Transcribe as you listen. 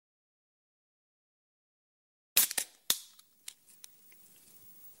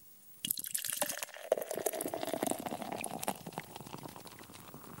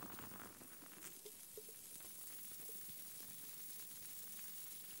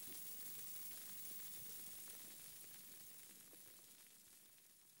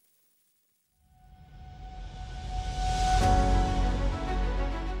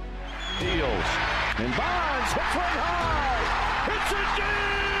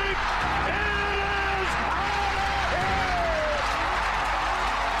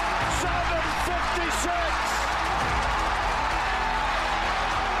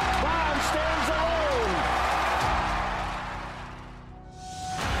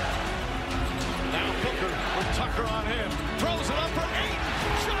Tucker on him. Throws it up for 8.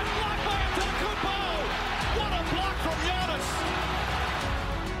 Shot blocked by Antetokounmpo. What a block from Giannis.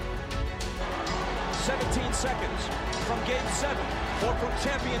 17 seconds from Game 7 or from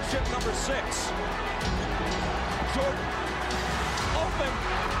championship number 6. Jordan. Open.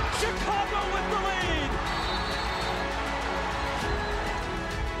 Chicago with the lead.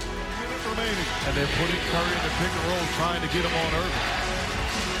 Minute remaining. And they're putting Curry in the pick and roll, trying to get him on Irving.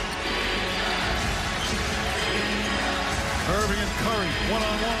 Irving and Curry,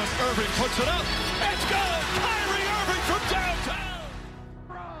 one-on-one. Irving puts it up. It's good! Kyrie Irving from downtown!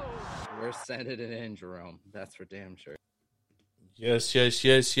 We're sending it in, Jerome. That's for damn sure. Yes.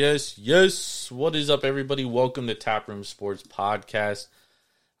 What is up, everybody? Welcome to Taproom Sports Podcast.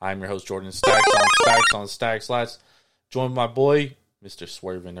 I'm your host, Jordan. Stacks on Stacks. Last joined my boy, Mr.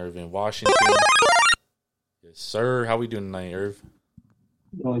 Swervin' Irvin Washington. Yes, sir. How we doing tonight, Irv?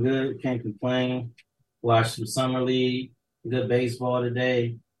 Doing good. Can't complain. Watched some summer league. Good baseball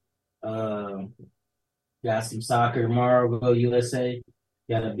today. Got some soccer tomorrow. Go USA.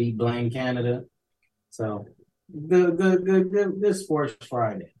 Got to beat Blaine, Canada. So good sports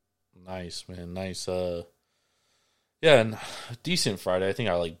Friday. Nice, man. Nice. And decent Friday. I think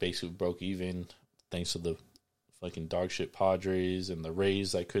I basically broke even thanks to the fucking dog shit Padres and the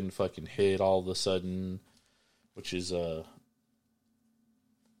Rays I couldn't fucking hit all of a sudden, which is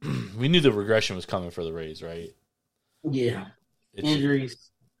we knew the regression was coming for the Rays, right? Yeah. Injuries,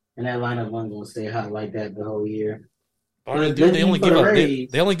 and that lineup wasn't going to stay hot like that the whole year. Dude, they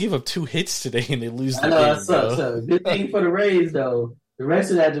only give up 2 hits today and they lose the game. So good thing for the Rays though. The rest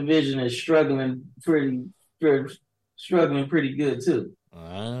of that division is struggling pretty good too.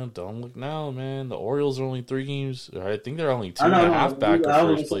 Don't look now, man. The Orioles are only 3 games. I think they're only 2.5 back to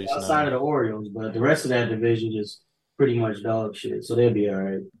first place now. Outside of the Orioles, but the rest of that division is pretty much dog shit. So they'll be all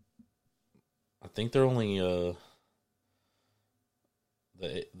right. I think they're only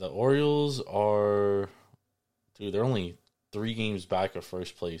the Orioles are. Dude, they're only 3 games back of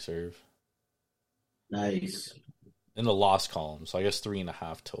first place, Irv. Nice. In the loss column, so I guess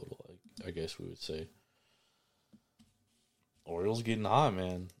 3.5 total, I guess we would say. Orioles getting hot,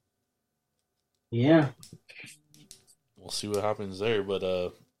 man. Yeah. We'll see what happens there,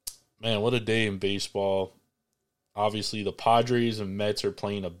 but, man, what a day in baseball. Obviously, the Padres and Mets are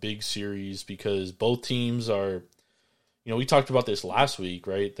playing a big series because both teams are, we talked about this last week,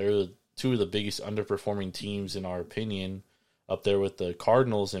 right? They're 2 of the biggest underperforming teams in our opinion, up there with the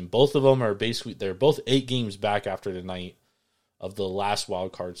Cardinals, and both of them are they're both 8 games back after the night of the last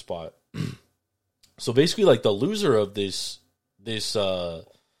wild card spot. So basically, the loser of this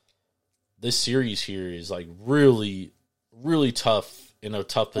series here is really, really tough, in a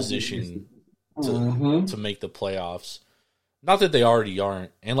tough position to make the playoffs. Not that they already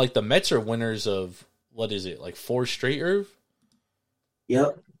aren't, and the Mets are winners of what is it, 4 straight, Irv?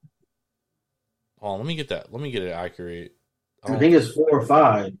 Yep. Oh, let me get it accurate. I think it's 4 or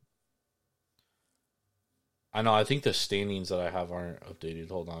 5. I know. I think the standings that I have aren't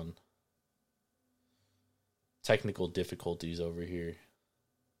updated. Hold on. Technical difficulties over here.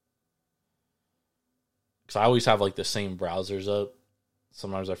 Because I always have the same browsers up.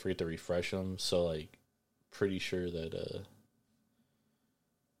 Sometimes I forget to refresh them. So pretty sure that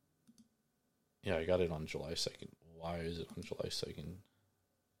yeah, I got it on July 2nd. Why is it on July 2nd?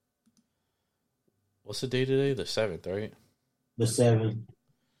 What's the day today? The 7th, right? The 7th.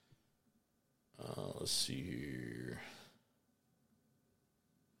 Let's see here.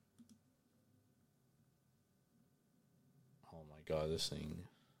 Oh my god, this thing.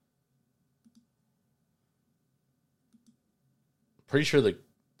 Pretty sure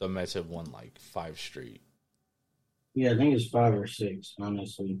the Mets have won 5 straight. Yeah, I think it's 5 or 6,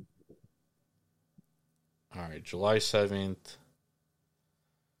 honestly. All right, July 7th.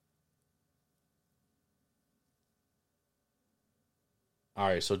 All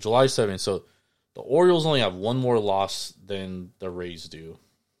right, so July 7th. So the Orioles only have 1 more loss than the Rays do.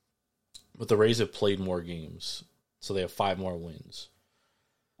 But the Rays have played more games. So they have 5 more wins.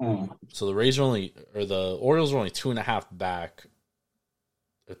 So the Orioles are only 2.5 back,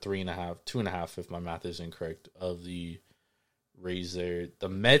 or 3.5, 2.5 if my math is incorrect, of the Rays there. The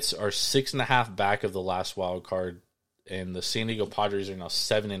Mets are 6.5 back of the last wild card, and the San Diego Padres are now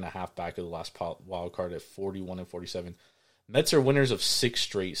 7.5 back of the last wild card at 41 and 47. Mets are winners of 6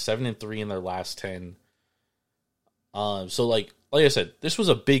 straight, 7-3 in their last 10. So like I said, this was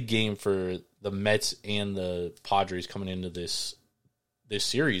a big game for the Mets and the Padres coming into this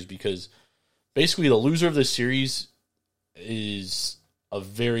series, because basically the loser of this series is a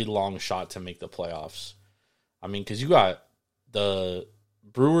very long shot to make the playoffs. I mean, because you got the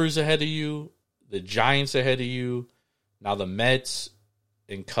Brewers ahead of you, the Giants ahead of you, now the Mets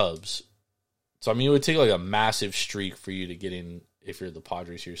and Cubs. So, I mean, it would take like a massive streak for you to get in if you're the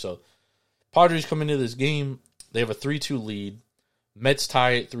Padres here. So, Padres come into this game. They have a 3-2 lead. Mets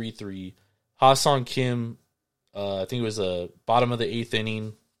tie at 3-3. Ha-Seong Kim, I think it was the bottom of the 8th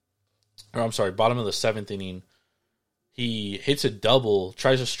inning. Or, I'm sorry, bottom of the 7th inning. He hits a double,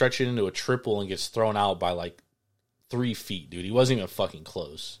 tries to stretch it into a triple, and gets thrown out by like 3 feet, dude. He wasn't even fucking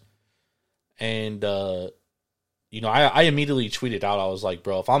close. And, I immediately tweeted out, I was like,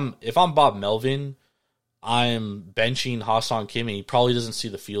 bro, if I'm Bob Melvin, I'm benching Ha-Seong Kim, and he probably doesn't see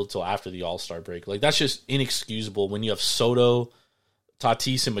the field till after the All-Star break. Like, that's just inexcusable when you have Soto,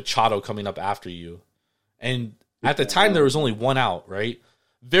 Tatis, and Machado coming up after you. And at the time, there was only 1 out, right?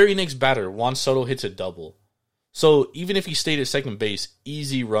 Very next batter, Juan Soto hits a double. So even if he stayed at second base,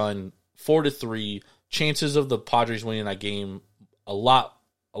 easy run, 4-3, chances of the Padres winning that game a lot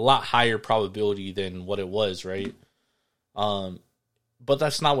higher probability than what it was, right? But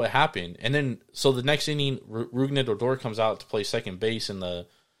that's not what happened. And then so the next inning, Rougned Odor comes out to play second base, and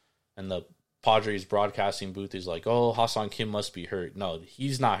the Padres broadcasting booth is like, "Oh, Ha-Seong Kim must be hurt." No,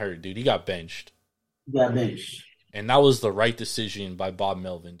 he's not hurt, dude. He got benched. And that was the right decision by Bob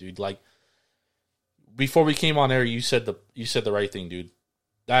Melvin, dude. Like, before we came on air, you said the right thing, dude.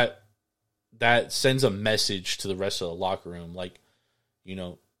 That sends a message to the rest of the locker room. Like,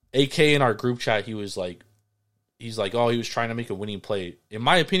 AK in our group chat, he's like, oh, he was trying to make a winning play. In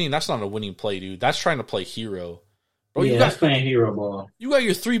my opinion, that's not a winning play, dude. That's trying to play hero. Bro, that's playing hero ball. You got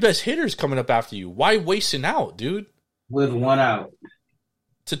your 3 best hitters coming up after you. Why wasting out, dude? With 1 out.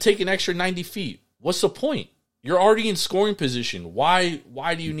 To take an extra 90 feet. What's the point? You're already in scoring position. Why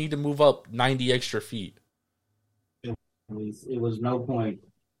do you need to move up 90 extra feet? It was no point.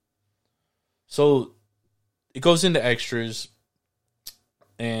 So it goes into extras,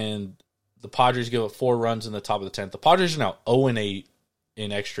 and the Padres give up 4 runs in the top of the 10th. The Padres are now 0-8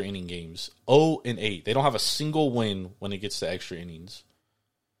 in extra inning games. 0-8. They don't have a single win when it gets to extra innings.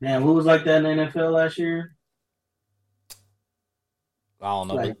 Man, who was like that in the NFL last year? I don't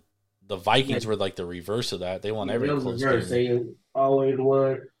know. Like, the Vikings were like the reverse of that. They won every close game. They always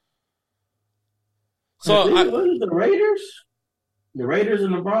were. So what was the Raiders? The Raiders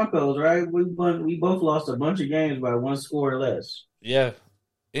and the Broncos, right? We both lost a bunch of games by 1 score or less. Yeah.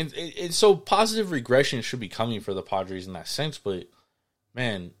 And so positive regression should be coming for the Padres in that sense, but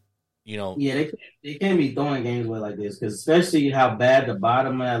man, Yeah, they can't be throwing games away like this, because especially how bad the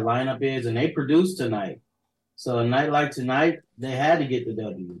bottom of that lineup is, and they produced tonight. So a night like tonight, they had to get the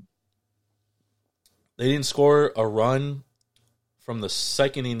W. They didn't score a run from the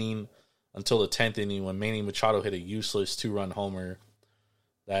 2nd inning until the 10th inning when Manny Machado hit a useless 2-run homer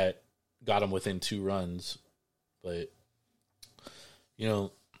that got him within 2 runs. But,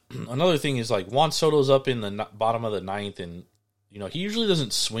 another thing is like Juan Soto's up in the bottom of the 9th, and, he usually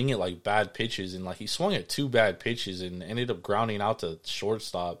doesn't swing at like bad pitches, and like he swung at 2 bad pitches and ended up grounding out to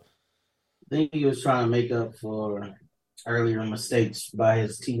shortstop. I think he was trying to make up for earlier mistakes by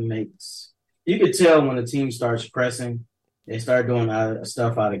his teammates. You could tell when the team starts pressing, they start doing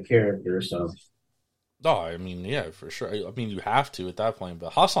stuff out of character. So, I mean, yeah, for sure. I mean, you have to at that point.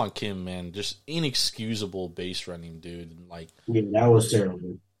 But Ha-Seong Kim, man, just inexcusable base running, dude. Yeah, that was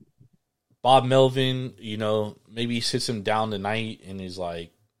terrible. Bob Melvin, maybe he sits him down tonight and is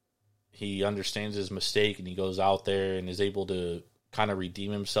like, he understands his mistake and he goes out there and is able to kind of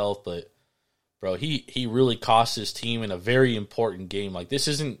redeem himself. But, bro, he really cost his team in a very important game. Like, this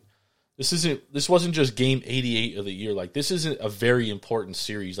wasn't just game 88 of the year. Like, this isn't a very important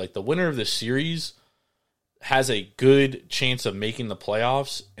series. Like, the winner of the series has a good chance of making the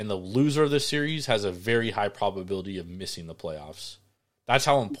playoffs, and the loser of the series has a very high probability of missing the playoffs. That's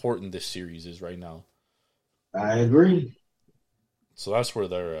how important this series is right now. I agree. So that's where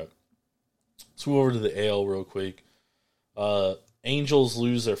they're at. Let's move over to the AL real quick. Angels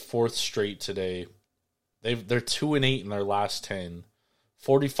lose their 4th straight today. They're 2-8 in their last 10.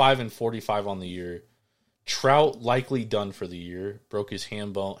 45-45 on the year. Trout likely done for the year. Broke his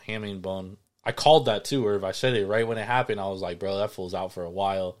hamstring bone. I called that too, or if I said it right when it happened, I was like, bro, that fool's out for a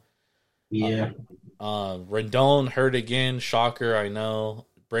while. Yeah. Rendon hurt again. Shocker, I know.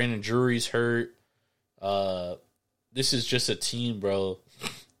 Brandon Drury's hurt. This is just a team, bro,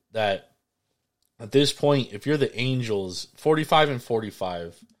 that at this point, if you're the Angels,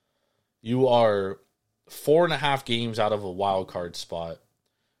 45-45, you are 4.5 games out of a wild card spot.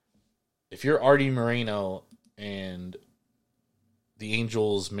 If you're Artie Moreno and the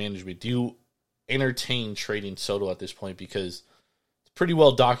Angels management, do you entertain trading Soto at this point? Because it's pretty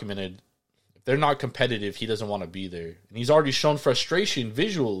well documented. If they're not competitive, he doesn't want to be there. And he's already shown frustration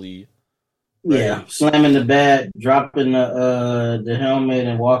visually right? Yeah, slamming the bat, dropping the helmet,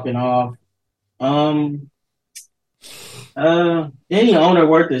 and walking off. Um, any owner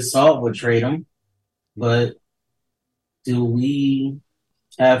worth his salt would trade him, but do we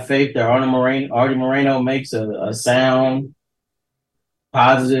have faith that Artie Moreno makes a sound,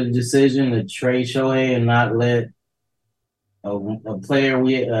 positive decision to trade Shohei and not let a player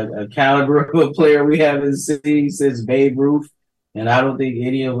a caliber of a player we haven't seen since Babe Ruth, and I don't think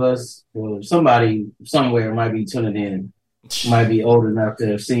any of us or somebody somewhere might be tuning in might be old enough to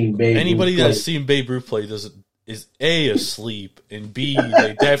have seen Babe Anybody Ruth play. that's seen Babe Ruth play is A, asleep, and B,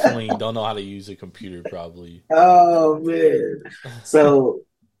 they definitely don't know how to use a computer probably. Oh man! So,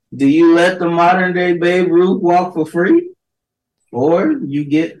 do you let the modern day Babe Ruth walk for free, or you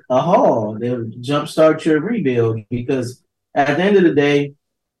get a haul that jumpstart your rebuild? Because at the end of the day,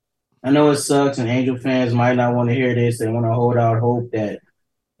 I know it sucks, and Angel fans might not want to hear this. They want to hold out hope that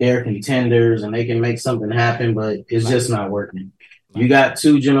they're contenders and they can make something happen, but it's just not working. You got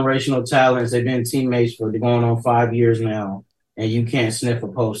two generational talents. They've been teammates for going on 5 years now, and you can't sniff a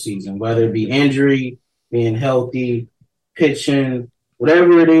postseason, whether it be injury, being healthy, pitching,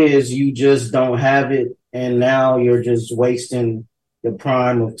 whatever it is, you just don't have it. And now you're just wasting the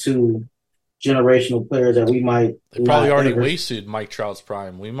prime of two generational players that we might They probably not already ever. wasted Mike Trout's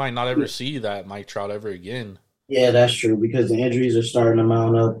prime. We might not ever see that Mike Trout ever again. Yeah, that's true because the injuries are starting to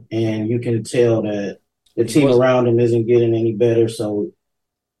mount up, and you can tell that the He team was around him isn't getting any better. So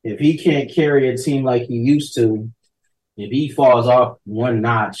if he can't carry a team like he used to, if he falls off one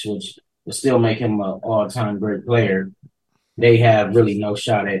notch, which will still make him an all-time great player, they have really no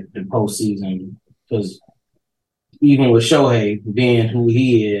shot at the postseason because even with Shohei being who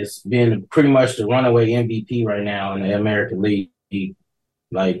he is, being pretty much the runaway MVP right now in the American League,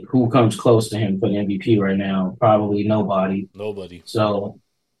 like who comes close to him for the MVP right now? Probably nobody. nobody. So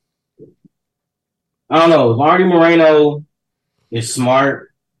I don't know. If Marty Moreno is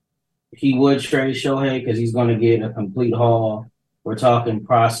smart, he would trade Shohei because he's going to get a complete haul. We're talking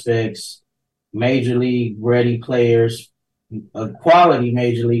prospects, major league ready players, quality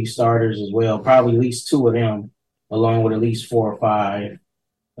major league starters as well. Probably at least two of them, along with at least 4 or 5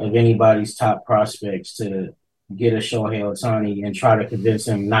 of anybody's top prospects to get a Shohei Ohtani and try to convince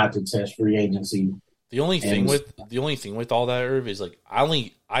him not to test free agency. The only thing And with all that, Irv, is like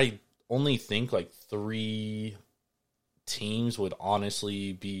I only think like 3 teams would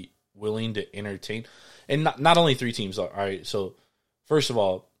honestly be willing to entertain, and not only 3 teams. All right, so first of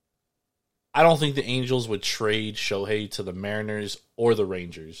all, I don't think the Angels would trade Shohei to the Mariners or the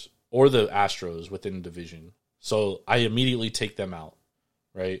Rangers or the Astros within the division. So I immediately take them out,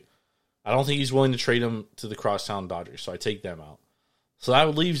 right? I don't think he's willing to trade him to the Crosstown Dodgers, so I take them out. So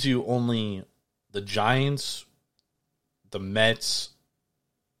that leaves you only the Giants, the Mets,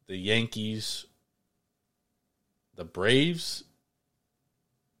 the Yankees, the Braves,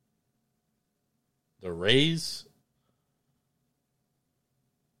 the Rays.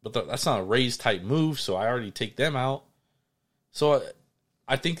 But that's not a Rays type move, so I already take them out. So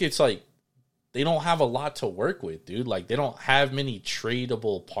I think it's like they don't have a lot to work with, dude. Like they don't have many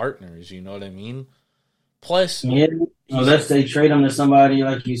tradable partners, you know what I mean? Plus, yeah, unless they trade him to somebody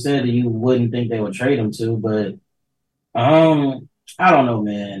like you said that you wouldn't think they would trade him to, but I don't know,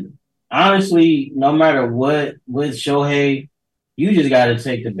 man. Honestly, no matter what with Shohei, you just got to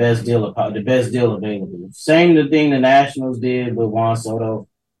take the best deal available. Same the thing the Nationals did with Juan Soto.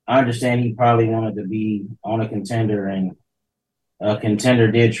 I understand he probably wanted to be on a contender, and a contender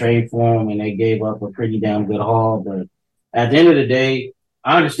did trade for him, and they gave up a pretty damn good haul. But at the end of the day,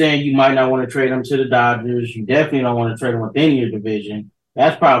 I understand you might not want to trade him to the Dodgers. You definitely don't want to trade him within your division.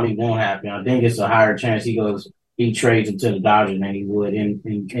 That's probably won't happen. I think it's a higher chance he trades him to the Dodgers than he would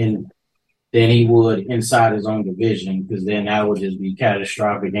than he would inside his own division, because then that would just be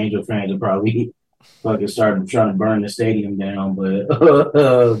catastrophic. Angel fans would probably fucking start trying to burn the stadium down. But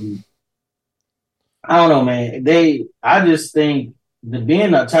I don't know, man. I just think that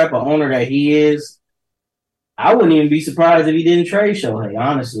being the type of owner that he is, I wouldn't even be surprised if he didn't trade Shohei,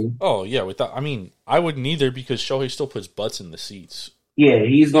 honestly. oh yeah, I wouldn't either because Shohei still puts butts in the seats. Yeah,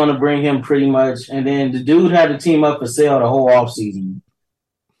 he's going to bring him pretty much. And then the dude had the team up for sale the whole offseason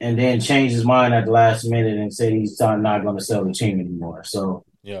and then changed his mind at the last minute and said he's not going to sell the team anymore. So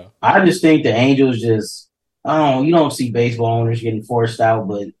Yeah. I just think the Angels you don't see baseball owners getting forced out,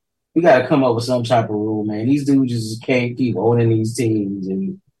 but we got to come up with some type of rule, man. These dudes just can't keep owning these teams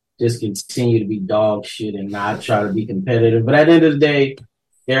and just continue to be dog shit and not try to be competitive. But at the end of the day,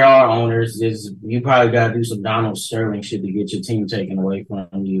 there are owners. You probably got to do some Donald Sterling shit to get your team taken away from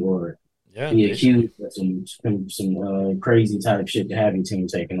you, or Yeah, be basically. accused of some crazy type shit to have your team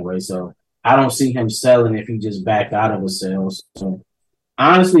taken away. So I don't see him selling if he just backed out of a sale. So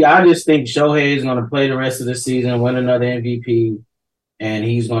honestly, I just think Shohei is going to play the rest of the season, win another MVP, and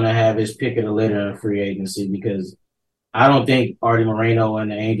he's going to have his pick of the litter in free agency because I don't think Artie Moreno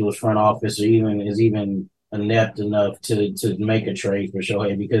and the Angels front office is even inept enough to make a trade for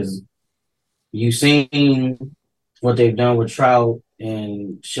Shohei because you've seen what they've done with Trout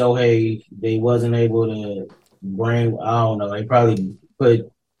and Shohei. They wasn't able to bring. I don't know. They probably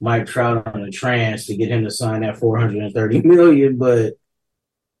put Mike Trout on a trance to get him to sign that 430 million. But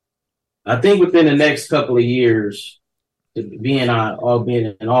I think within the next couple of years, being in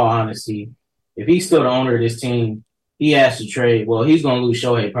all honesty, if he's still the owner of this team, he has to trade. Well, he's going to lose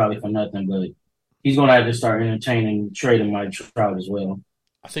Shohei probably for nothing, but he's going to have to start entertaining trading Mike Trout as well.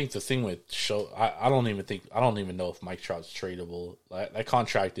 I think the thing with I don't even know if Mike Trout's tradable. That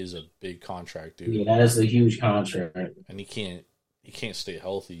contract is a big contract, dude. Yeah, that is a huge contract, and he can't stay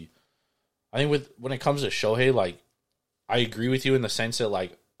healthy. I think when it comes to Shohei, like I agree with you in the sense that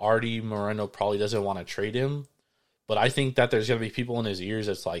like Artie Moreno probably doesn't want to trade him, but I think that there's gonna be people in his ears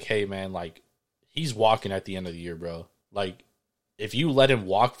that's like, hey man, like he's walking at the end of the year, bro. Like if you let him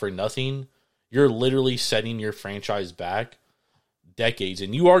walk for nothing, you're literally setting your franchise back decades,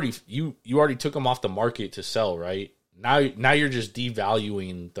 and you already took him off the market to sell, right? Now you're just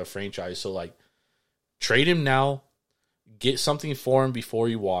devaluing the franchise. So like trade him now, get something for him before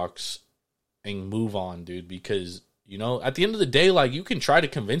he walks, and move on, dude, because you know, at the end of the day, like you can try to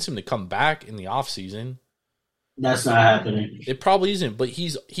convince him to come back in the offseason. That's not happening. It probably isn't, but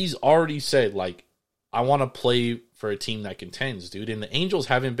he's already said like I want to play for a team that contends, dude. And the Angels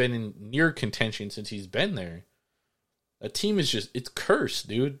haven't been in near contention since he's been there. That team is it's cursed,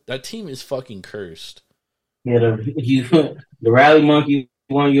 dude. That team is fucking cursed. Yeah, the Rally Monkey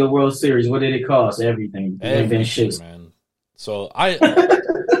won your World Series. What did it cost? Everything. Everything, man. So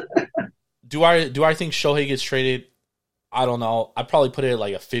do I think Shohei gets traded? I don't know. I'd probably put it at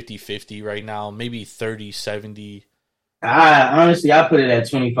like a 50-50 right now, maybe 30-70. I put it at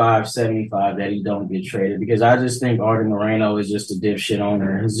 25-75 that he don't get traded because I just think Artie Moreno is just a dipshit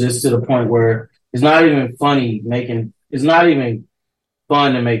owner. It's just to the point where it's not even it's not even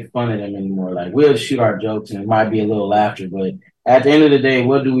fun to make fun of them anymore. Like we'll shoot our jokes and it might be a little laughter, but at the end of the day,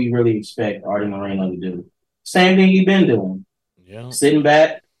 what do we really expect Artie Moreno to do? Same thing he's been doing. Yeah. Sitting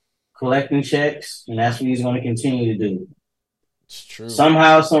back, collecting checks, and that's what he's going to continue to do. It's true.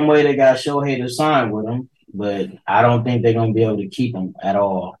 Somehow, some way, they got Shohei to sign with him, but I don't think they're going to be able to keep him at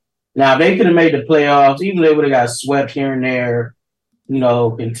all. Now, if they could have made the playoffs, even if they would have got swept here and there, you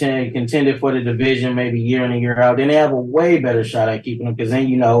know, contended for the division maybe year in and year out, then they have a way better shot at keeping him because then,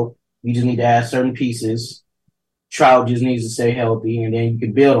 you know, you just need to add certain pieces. Trout just needs to stay healthy, and then you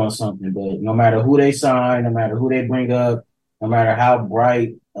can build on something. But no matter who they sign, no matter who they bring up, no matter how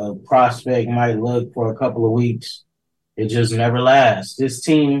bright a prospect might look for a couple of weeks, it just never lasts. This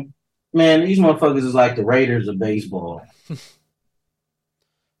team, man, these motherfuckers is like the Raiders of baseball.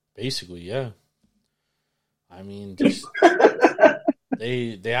 Basically, yeah. I mean, just,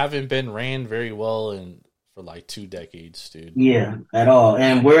 they haven't been ran very well for like 2 decades, dude. Yeah, at all.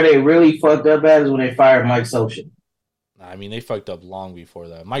 And where they really fucked up at is when they fired Mike Scioscia. I mean, they fucked up long before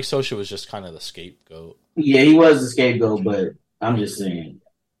that. Mike Scioscia was just kind of the scapegoat. Yeah, he was the scapegoat, but I'm just saying.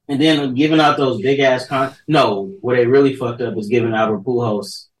 And then giving out those big ass where they really fucked up was giving Albert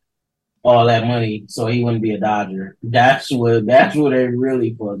Pujols all that money so he wouldn't be a Dodger. That's where they really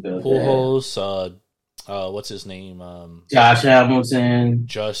fucked up. Pujols, what's his name? Josh Hamilton,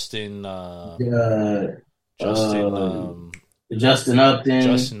 Justin Upton,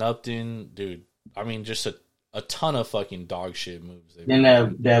 dude. I mean, just a ton of fucking dog shit moves. Then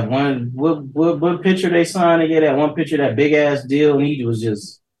that one, what pitcher they signed to get that one pitcher, that big ass deal, and he was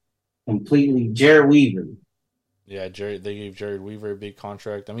just completely Jared Weaver. Yeah, they gave Jared Weaver a big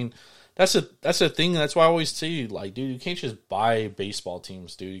contract. I mean, that's a thing. That's why I always say, like, dude, you can't just buy baseball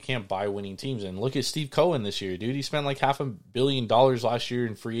teams, dude. You can't buy winning teams. And look at Steve Cohen this year, dude. He spent like $500 million last year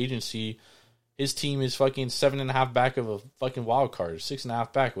in free agency. His team is fucking 7.5 back of a fucking wild card,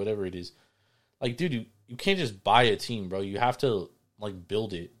 6.5 back, whatever it is. Like, dude, you can't just buy a team, bro. You have to like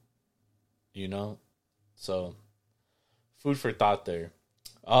build it, you know. So, food for thought there.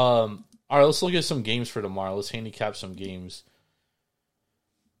 All right, let's look at some games for tomorrow. Let's handicap some games.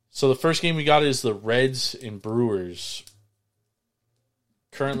 So the first game we got is the Reds and Brewers.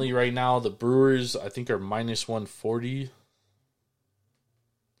 Currently, right now, the Brewers, I think, are minus 140.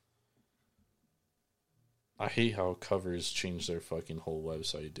 I hate how covers change their fucking whole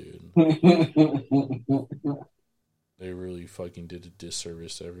website, dude. They really fucking did a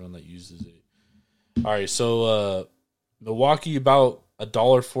disservice to everyone that uses it. All right, so Milwaukee about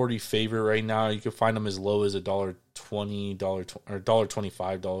 $1.40 favorite right now. You can find them as low as $1.20, or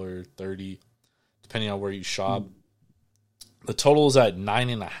 $1.25, $1.30, depending on where you shop. The total is at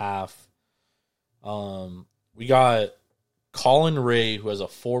 9.5. We got Colin Ray, who has a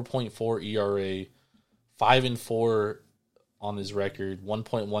 4.4 ERA, 5-4 on his record,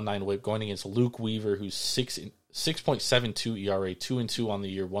 1.19 WHIP, going against Luke Weaver, who's 6.72 ERA, 2-2 on the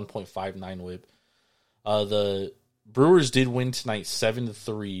year, 1.59 WHIP. The Brewers did win tonight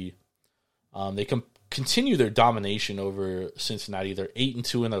 7-3. They continue their domination over Cincinnati. They're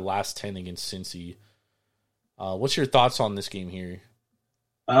 8-2 in their last 10 against Cincy. What's your thoughts on this game here?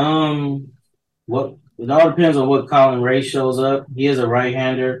 What it all depends on what Colin Ray shows up. He is a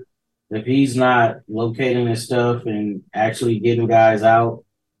right-hander. If he's not locating his stuff and actually getting guys out,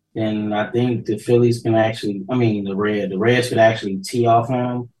 then I think the Phillies can actually, the Reds could actually tee off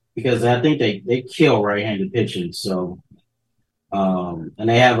on him, because I think they kill right-handed pitchers. So, and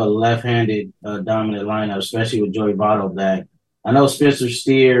they have a left-handed dominant lineup, especially with Joey Votto back. I know Spencer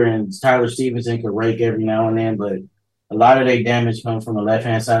Steer and Tyler Stevenson could rake every now and then, but a lot of their damage comes from the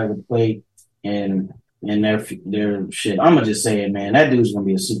left-hand side of the plate, and their shit. I'm gonna just say it, man. That dude's gonna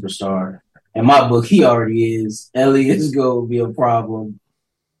be a superstar. In my book, he already is. Elliott's gonna be a problem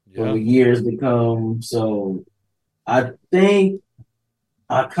for the years to come. So I think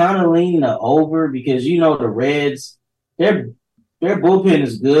I kind of lean the over, because the Reds, their bullpen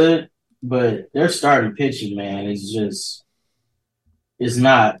is good, but their starting pitching, man, is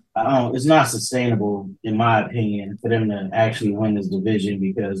not sustainable, in my opinion, for them to actually win this division,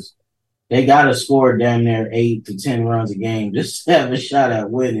 because they got to score damn near 8 to 10 runs a game just to have a shot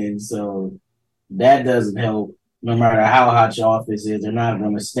at winning. So that doesn't help. No matter how hot your office is, they're not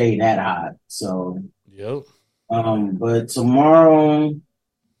going to stay that hot. So, but tomorrow,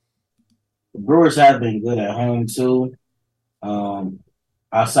 the Brewers have been good at home too.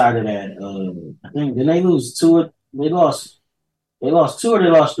 Outside of that, I think, did they lose two? They lost 2, or they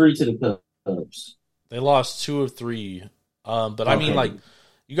lost 3 to the Cubs. They lost 2 of 3. But okay.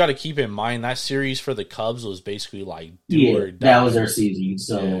 You got to keep in mind that series for the Cubs was basically like do or die. That was their season.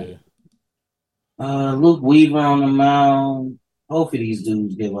 So, Luke Weaver on the mound. Both of these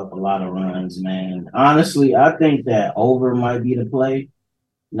dudes give up a lot of runs, man. Honestly, I think that over might be the play,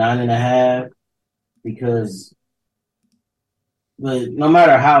 9.5, but no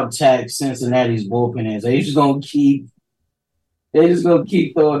matter how taxed Cincinnati's bullpen is, they're just gonna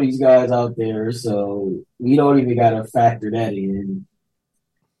keep throwing these guys out there. So we don't even gotta factor that in.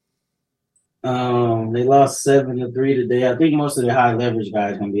 They lost 7-3 today. I think most of the high leverage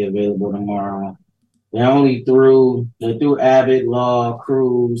guys gonna be available tomorrow. They threw Abbott, Law,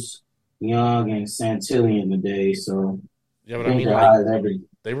 Cruz, Young, and Santillan today. So but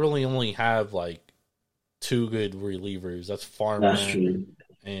they really only have like 2 good relievers. That's Farman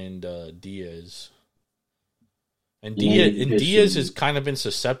and Diaz. And Diaz has kind of been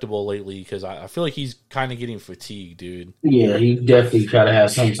susceptible lately, because I feel like he's kind of getting fatigued, dude. Yeah, he definitely try to have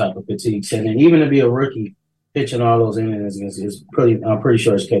some type of fatigue setting. Even to be a rookie, pitching all those innings is pretty. I'm pretty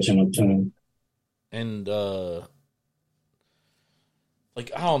sure it's catching up to him. And I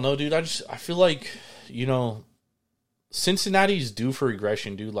don't know, dude. I feel like Cincinnati's due for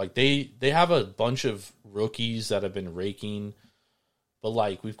regression, dude. Like they have a bunch of rookies that have been raking.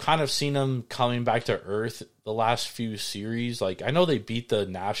 But, we've kind of seen them coming back to earth the last few series. I know they beat the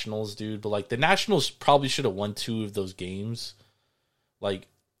Nationals, dude, but, the Nationals probably should have won 2 of those games. It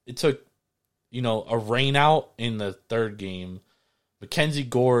took, a rain out in the 3rd game. Mackenzie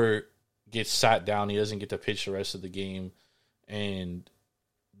Gore gets sat down. He doesn't get to pitch the rest of the game. And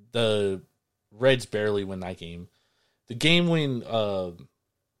the Reds barely win that game. The game when,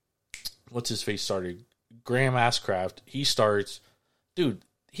 what's-his-face started? Graham Ashcraft, he starts. Dude,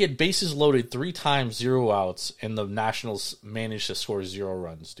 he had bases loaded 3 times, 0 outs, and the Nationals managed to score 0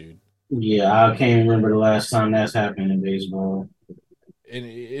 runs, dude. Yeah, I can't remember the last time that's happened in baseball. And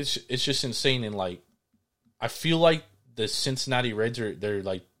it's just insane. And I feel like the Cincinnati Reds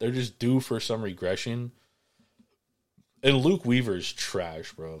they're just due for some regression. And Luke Weaver's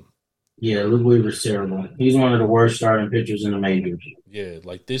trash, bro. Yeah, Luke Weaver's terrible. He's one of the worst starting pitchers in the majors. Yeah,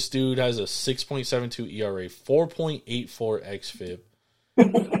 this dude has a 6.72 ERA, 4.84 xFIP.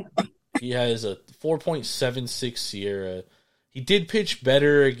 He has a 4.76 Sierra. He did pitch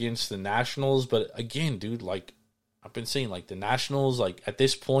better against the Nationals, but again, dude, I've been saying, the Nationals, at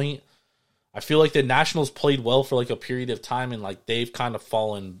this point, I feel like the Nationals played well for a period of time, and they've kind of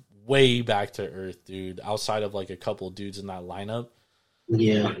fallen way back to earth, dude. Outside of a couple of dudes in that lineup,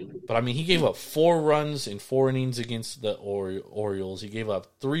 Yeah. But I mean, he gave up 4 runs in 4 innings against the Orioles. He gave up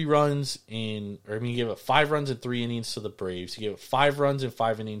 3 runs he gave up 5 runs in 3 innings to the Braves. He gave up 5 runs in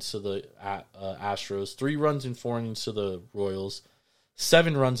 5 innings to the Astros. 3 runs in 4 innings to the Royals.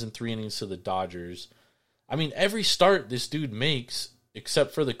 7 runs in 3 innings to the Dodgers. I mean, every start this dude makes,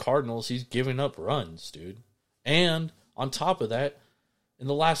 except for the Cardinals, he's giving up runs, dude. And on top of that, in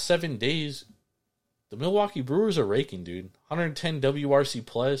the last 7 days, the Milwaukee Brewers are raking, dude. 110 WRC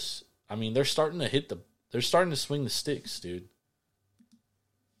plus. I mean, they're starting to swing the sticks, dude.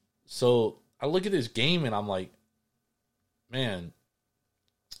 So I look at this game and I'm like, man,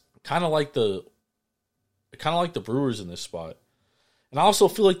 kind of like the Brewers in this spot. And I also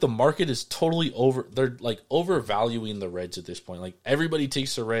feel like the market is totally they're like overvaluing the Reds at this point. Like everybody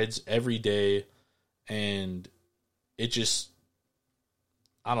takes the Reds every day, and it just,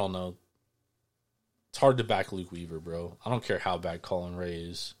 I don't know. It's hard to back Luke Weaver, bro. I don't care how bad Colin Ray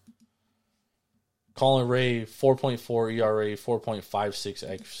is. Colin Ray, 4.4 ERA,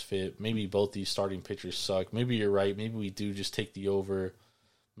 4.56 xFIP. Maybe both these starting pitchers suck. Maybe you're right. Maybe we do just take the over.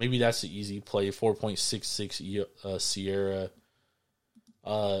 Maybe that's the easy play. 4.66 Sierra.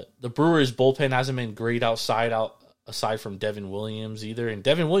 The Brewers' bullpen hasn't been great aside from Devin Williams either. And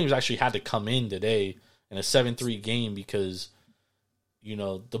Devin Williams actually had to come in today in a 7-3 game because, you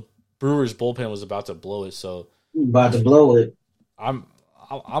know, the Brewers' bullpen was about to blow it. So about to blow it. I'm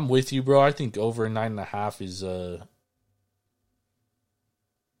with you, bro. I think over 9.5 is I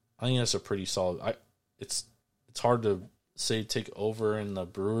think that's a pretty solid. It's hard to say take over in the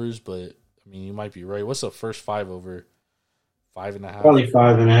Brewers, but I mean you might be right. What's the first 5 over? 5.5? Probably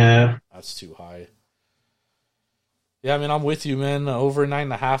 5.5. That's too high. Yeah, I mean I'm with you, man. Over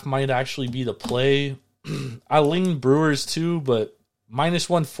 9.5 might actually be the play. I lean Brewers too, but minus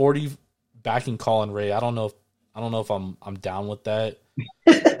 140 backing Colin Ray. I don't know if I'm down with that.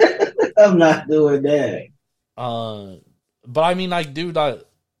 I'm not doing that. But I mean, like, dude, I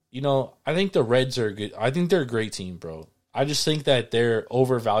think the Reds are good. I think they're a great team, bro. I just think that they're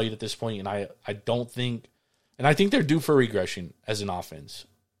overvalued at this point, and I think they're due for regression as an offense.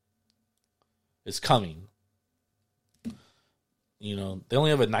 It's coming. You know, they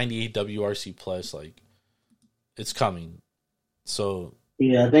only have a 98 WRC plus. Like, it's coming. So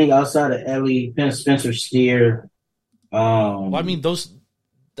yeah, I think outside of Ellie, Spencer Steer. Well, I mean,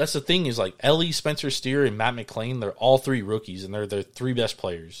 that's the thing is like Ellie, Spencer Steer, and Matt McClain. They're all 3 rookies, and they're their 3 best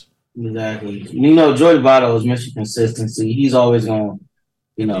players. Exactly. You know, Joey Votto is mission consistency. He's always going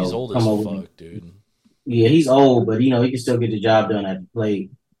to, he's old as fuck, dude. Yeah, he's old, but, he can still get the job done at the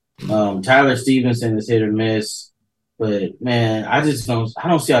plate. Tyler Stevenson is hit or miss. But, man, I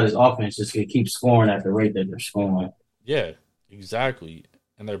don't see how this offense just can keep scoring at the rate that they're scoring. Yeah, exactly.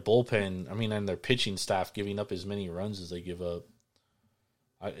 And their bullpen, and their pitching staff giving up as many runs as they give up.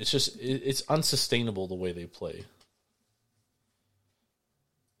 It's unsustainable the way they play.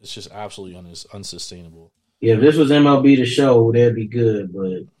 It's just absolutely unsustainable. Yeah, if this was MLB The Show, that'd be good,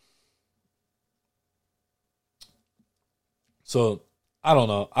 but. So, I don't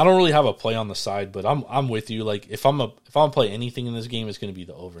know. I don't really have a play on the side, but I'm with you. Like, if I'm gonna play anything in this game, it's going to be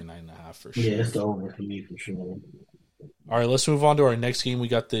the over 9.5 for sure. Yeah, it's the over for me for sure. All right, let's move on to our next game. We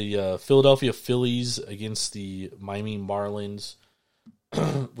got the Philadelphia Phillies against the Miami Marlins.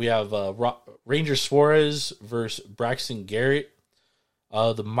 We have Ranger Suarez versus Braxton Garrett.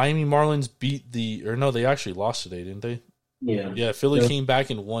 The Miami Marlins they actually lost today, didn't they? Yeah. Yeah, Philly came back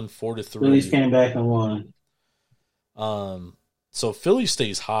and won 4-3. Phillies came back and won. So Philly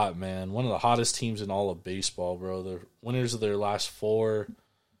stays hot, man. One of the hottest teams in all of baseball, bro. They're winners of their last 4. I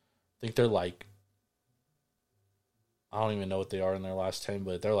think they're like, I don't even know what they are in their last 10,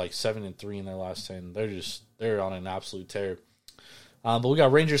 but they're like 7-3 in their last 10. They're on an absolute tear. But we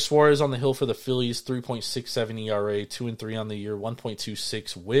got Ranger Suarez on the hill for the Phillies, 3.67 ERA, 2-3 on the year,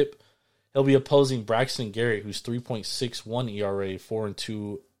 1.26 WHIP. He'll be opposing Braxton Garrett, who's 3.61 ERA,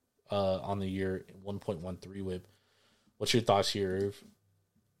 4-2 on the year, 1.13 WHIP. What's your thoughts here, Irv?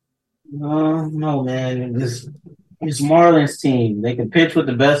 No, man. This Marlins team, they can pitch with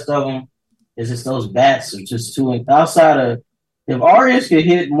the best of them. It's just those bats are just too outside of. If Arias could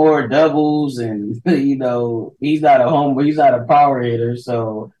hit more doubles, and he's not a homer, he's not a power hitter.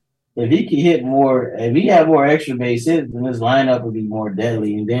 So if he could hit more, if he had more extra base hits, then his lineup would be more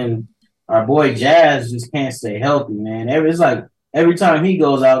deadly. And then our boy Jazz just can't stay healthy, man. It's like every time he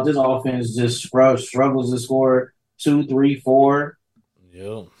goes out, this offense just struggles to score 2, 3, 4.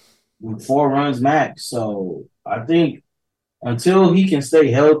 Yeah. 4 runs max. So I think until he can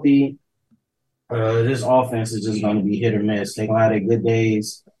stay healthy, this offense is just going to be hit or miss. They're going to have their good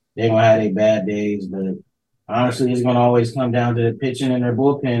days. They're going to have their bad days. But Honestly, it's going to always come down to the pitching and their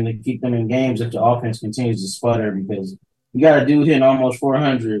bullpen to keep them in games if the offense continues to sputter because you got a dude hitting almost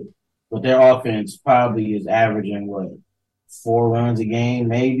 400, but their offense probably is averaging, 4 runs a game,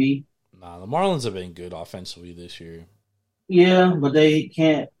 maybe? Nah, the Marlins have been good offensively this year. Yeah, but they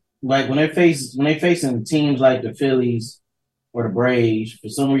can't, like, when they're facing teams like the Phillies or the Braves, for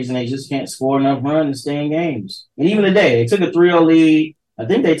some reason they just can't score enough runs to stay in games. And even today, they took a 3-0 lead. I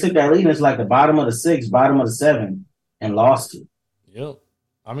think they took that lead and it's like the bottom of the 6th, bottom of the 7th, and lost it. Yep.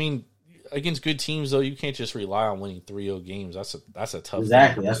 I mean, against good teams though, you can't just rely on winning 3-0 games. That's a tough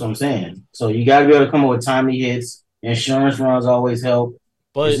Exactly. thing. That's what I'm saying. So you got to be able to come up with timely hits. Insurance runs always help.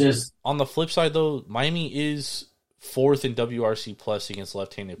 But on the flip side though, Miami is 4th in WRC plus against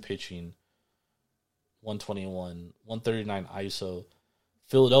left-handed pitching. 121, 139 ISO.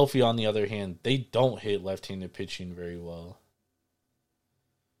 Philadelphia, on the other hand, they don't hit left-handed pitching very well.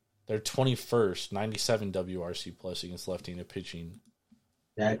 They're 21st, 97 WRC plus against left-handed pitching.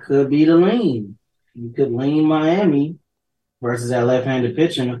 That could be the lean. You could lean Miami versus that left-handed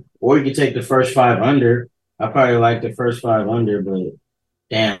pitching, or you could take the first 5 under. I probably like the first 5 under, but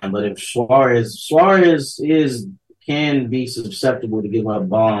damn. But if Suarez can be susceptible to give up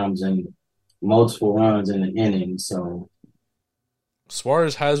bombs and multiple runs in the inning, so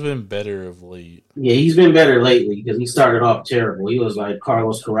Suarez has been better of late. yeah, he's been better lately because he started off terrible. He was like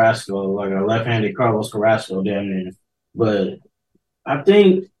Carlos Carrasco, like a left-handed Carlos Carrasco down there. But I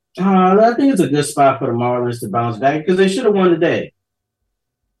think it's a good spot for the Marlins to bounce back because they should have won today.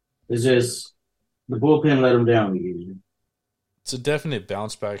 It's just the bullpen let them down again. It's a definite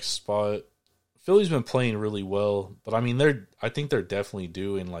bounce back spot. Philly's been playing really well, but I mean I think they're definitely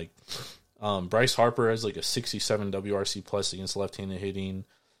due. And like Bryce Harper has like a 67 WRC plus against left-handed hitting.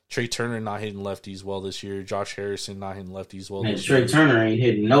 Trey Turner not hitting lefties well this year. Josh Harrison not hitting lefties well this year. Trey Turner ain't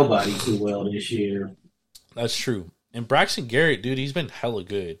hitting nobody too well this year. That's true. And Braxton Garrett, dude, he's been hella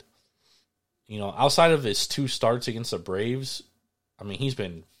good. You know, outside of his 2 starts against the Braves, I mean, he's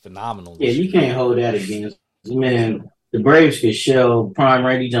been phenomenal. Yeah, you can't hold that against. Man, the Braves could shell prime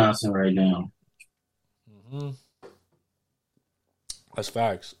Randy Johnson right now. Mm-hmm. That's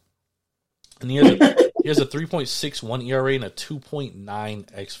facts. And he has a 3.61 ERA and a 2.9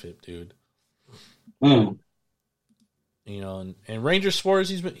 xFIP, dude. Mm. You know, and Ranger Suarez,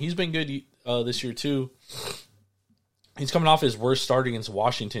 he's been good this year too. He's coming off his worst start against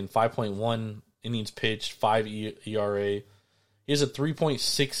Washington, 5.1 innings pitched, 5 ERA. He has a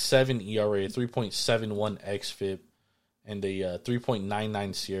 3.67 ERA, 3.71 xFIP, and a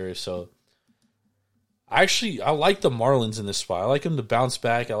 3.99 Sierra. So I like the Marlins in this spot. I like them to bounce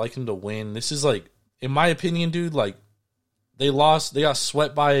back. I like them to win. This is like, in my opinion, dude, like they got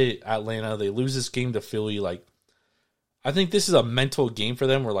swept by Atlanta. They lose this game to Philly. Like, I think this is a mental game for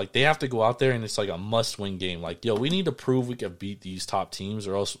them where like they have to go out there and it's like a must-win game. Like, yo, we need to prove we can beat these top teams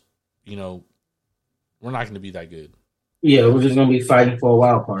or else, you know, we're not going to be that good. Yeah, we're just going to be fighting for a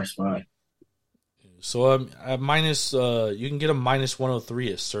wild card spot. So at minus, you can get a minus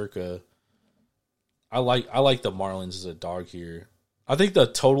 103 at Circa. I like the Marlins as a dog here. I think the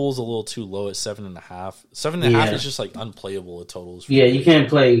total is a little too low at 7.5. 7.5 is just like unplayable at totals. Yeah, you can't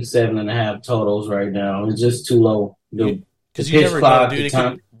play 7.5 totals right now. It's just too low. Because you never know, dude.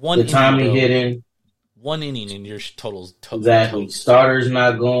 The timing hitting. 1 inning and your total's exactly. Starters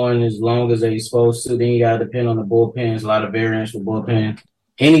not going as long as they're supposed to. Then you got to depend on the bullpens. A lot of variance for bullpen.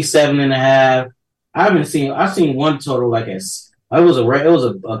 Any 7.5. I've seen one total like it was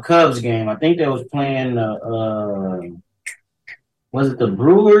a Cubs game. I think they was playing was it the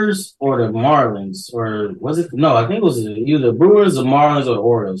Brewers or the Marlins or was it I think it was either the Brewers, the Marlins, or the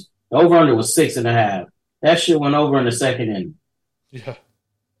Orioles. The over under was 6.5. That shit went over in the second inning. Yeah.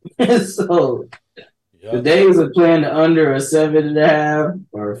 So the days of playing the under a 7.5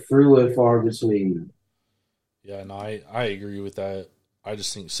 are few and far between. Yeah, no, I agree with that. I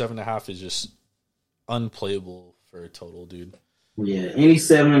just think 7.5 is just unplayable for a total, dude. Yeah, any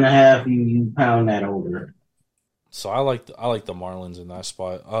 7.5, you pound that over. So I like the Marlins in that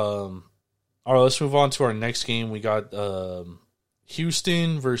spot. All right, let's move on to our next game. We got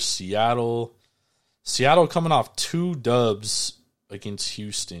Houston versus Seattle. Seattle coming off 2 dubs against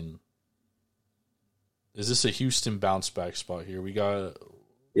Houston. Is this a Houston bounce back spot here?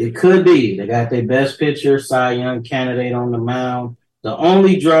 It could be. They got their best pitcher, Cy Young candidate on the mound. The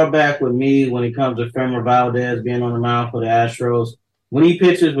only drawback with me when it comes to Framber Valdez being on the mound for the Astros, when he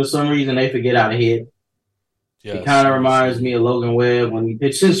pitches, for some reason, they forget how to hit. Yes. It kind of reminds me of Logan Webb when he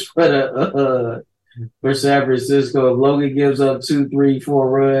pitches for San Francisco. If Logan gives up 2, 3, 4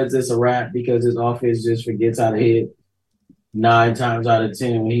 runs, it's a wrap because his offense just forgets how to hit. 9 times out of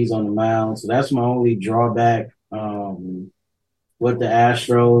 10 when he's on the mound. So that's my only drawback with the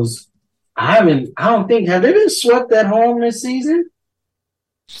Astros. I don't think, have they been swept at home this season?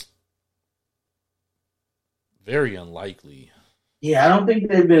 Very unlikely. Yeah, I don't think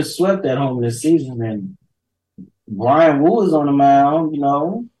they've been swept at home this season. And Brian Wu is on the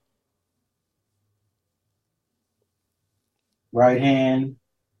mound, right hand.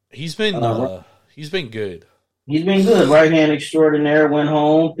 He's been good. He's been good. Right hand extraordinaire. Went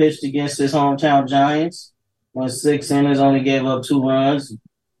home, pitched against his hometown Giants. Went 6 innings, only gave up 2 runs.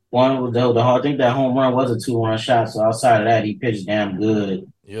 One with I think that home run was a 2-run shot. So outside of that, he pitched damn good.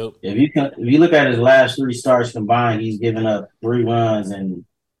 Yep. If you look at his last 3 starts combined, he's given up 3 runs and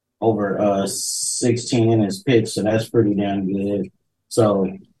over 16 innings pitched. So that's pretty damn good.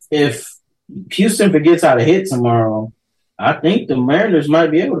 So if Houston forgets how to hit tomorrow, I think the Mariners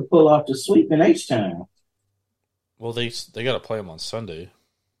might be able to pull off the sweep in H-Town. Well, they got to play him on Sunday.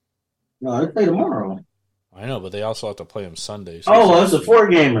 No, they play tomorrow. I know, but they also have to play him Sunday. So it's a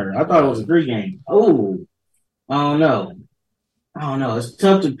 4-gamer. I thought it was a 3-game. Oh, I don't know. It's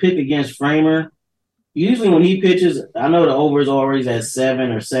tough to pick against Framer. Usually when he pitches, I know the over is always at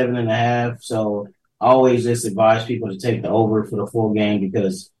 7 or 7.5. So I always just advise people to take the over for the full game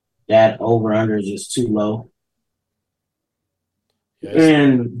because that over-under is just too low. Yes.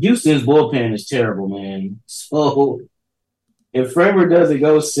 And Houston's bullpen is terrible, man. So if Framer doesn't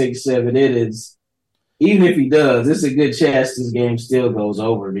go 6-7 innings, even if he does, it's a good chance this game still goes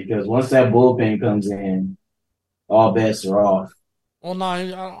over because once that bullpen comes in, all bets are off. Well,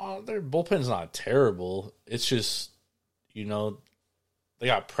 no, their bullpen's not terrible. It's just, they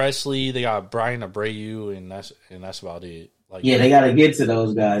got Presley, they got Brian Abreu, and that's about it. Yeah, they got to get to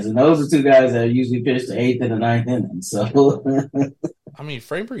those guys, and those are 2 guys that usually pitch the 8th and the 9th inning. So, I mean,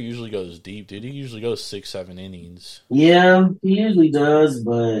 Framer usually goes deep, dude. He usually goes 6-7 innings. Yeah, he usually does,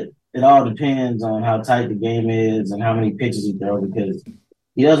 but it all depends on how tight the game is and how many pitches he throws because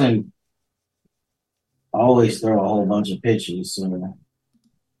he doesn't always throw a whole bunch of pitches. So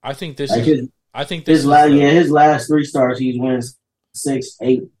I think this his last 3 starts he's won 6,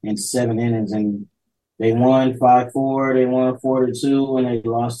 8, and 7 innings, and they won 5-4, they won 4-2, and they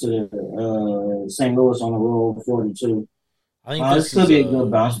lost to the St. Louis on the road 4-2. I think this could be a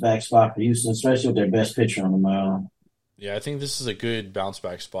good bounce back spot for Houston, especially with their best pitcher on the mound. Yeah, I think this is a good bounce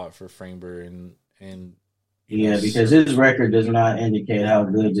back spot for Framer and because his record does not indicate how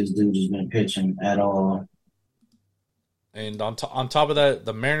good this dude has been pitching at all. And on top of that,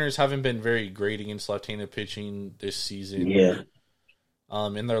 the Mariners haven't been very great against left-handed pitching this season. Yeah.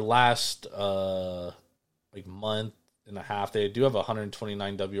 In their last month and a half, they do have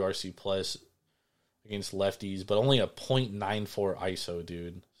 129 WRC plus against lefties, but only a .94 ISO,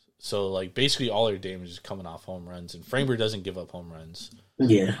 dude. So basically all their damage is coming off home runs, and Framer doesn't give up home runs.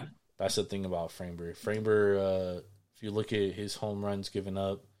 Yeah. That's the thing about Framer. Framer, if you look at his home runs given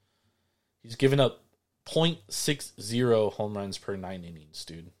up, he's given up .60 home runs per 9 innings,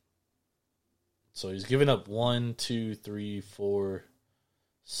 dude. So he's given up 1, 2, 3, 4,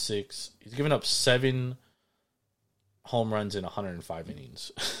 6. He's given up 7 home runs in 105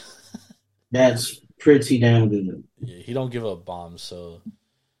 innings. That's pretty damn good. Yeah, he don't give up bombs, so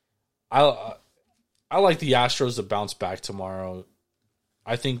I like the Astros to bounce back tomorrow.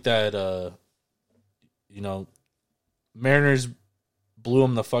 I think that Mariners blew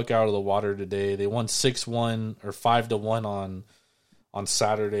them the fuck out of the water today. They won 6-1 or 5-1 on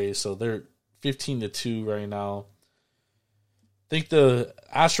Saturday, so they're 15-2 right now. I think the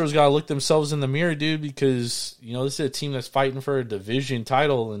Astros got to look themselves in the mirror, dude, because this is a team that's fighting for a division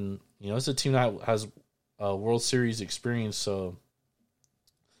title, and it's a team that has a World Series experience. So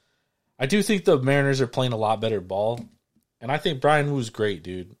I do think the Mariners are playing a lot better ball, and I think Brian Wu's great,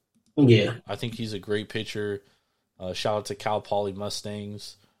 dude. Yeah, I think he's a great pitcher. Shout out to Cal Poly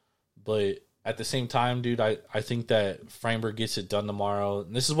Mustangs. But at the same time, dude, I think that Framer gets it done tomorrow.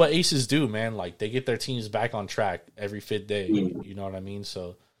 And this is what aces do, man. They get their teams back on track every 5th day. You know what I mean?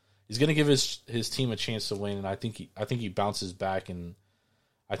 So he's gonna give his team a chance to win, and I think he bounces back. And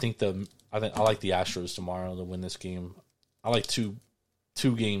I like the Astros tomorrow to win this game. I like two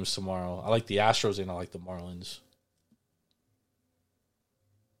games tomorrow. I like the Astros and I like the Marlins.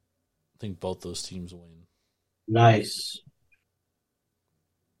 I think both those teams win. Nice.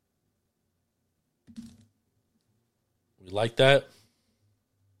 We like that.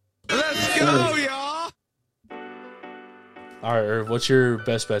 Let's go, y'all. All right, Irv, what's your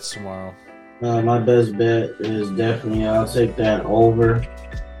best bets tomorrow? My best bet is definitely I'll take that over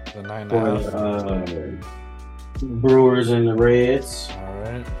The 9.5. Brewers and the Reds. All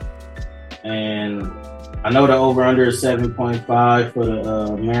right. And I know the over under is 7.5 for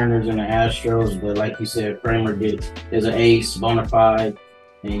the Mariners and the Astros, but like you said, Kramer is an ace, bona fide,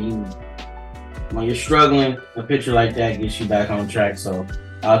 and when you're struggling, a pitcher like that gets you back on track. So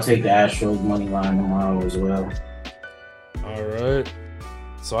I'll take the Astros money line tomorrow as well. All right.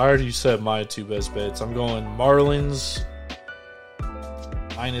 So I already said my two best bets. I'm going Marlins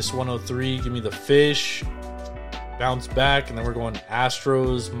minus 103. Give me the fish. Bounce back, and then we're going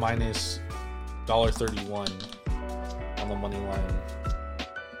Astros minus $1.31 on the money line.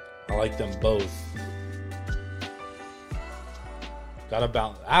 I like them both.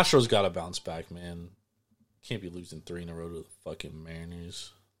 Astros gotta bounce back, man. Can't be losing 3 in a row to the fucking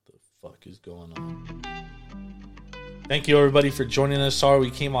Mariners. The fuck is going on? Thank you everybody for joining us. Sorry we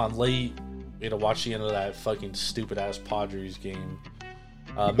came on late. We had to watch the end of that fucking stupid ass Padres game.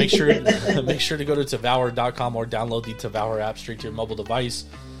 Make sure to go to Devour.com or download the Devour app straight to your mobile device.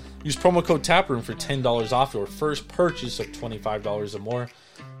 Use promo code TAPROOM for $10 off your first purchase of $25 or more.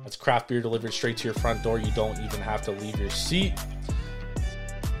 That's craft beer delivered straight to your front door. You don't even have to leave your seat.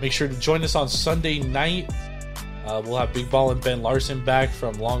 Make sure to join us on Sunday night. We'll have Big Ball and Ben Larson back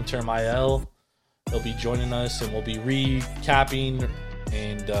from long-term IL. They'll be joining us, and we'll be recapping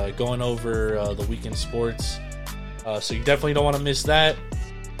and going over the weekend sports. So you definitely don't want to miss that.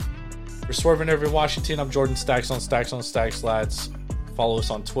 For Swerving Over in Washington, I'm Jordan Stacks on Stacks Lads. Follow us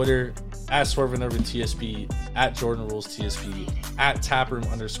on Twitter at Swerving Over TSP, at Jordan Rules TSP, at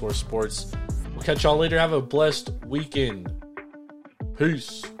Taproom_sports. We'll catch y'all later. Have a blessed weekend.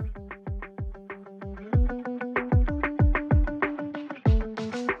 Peace.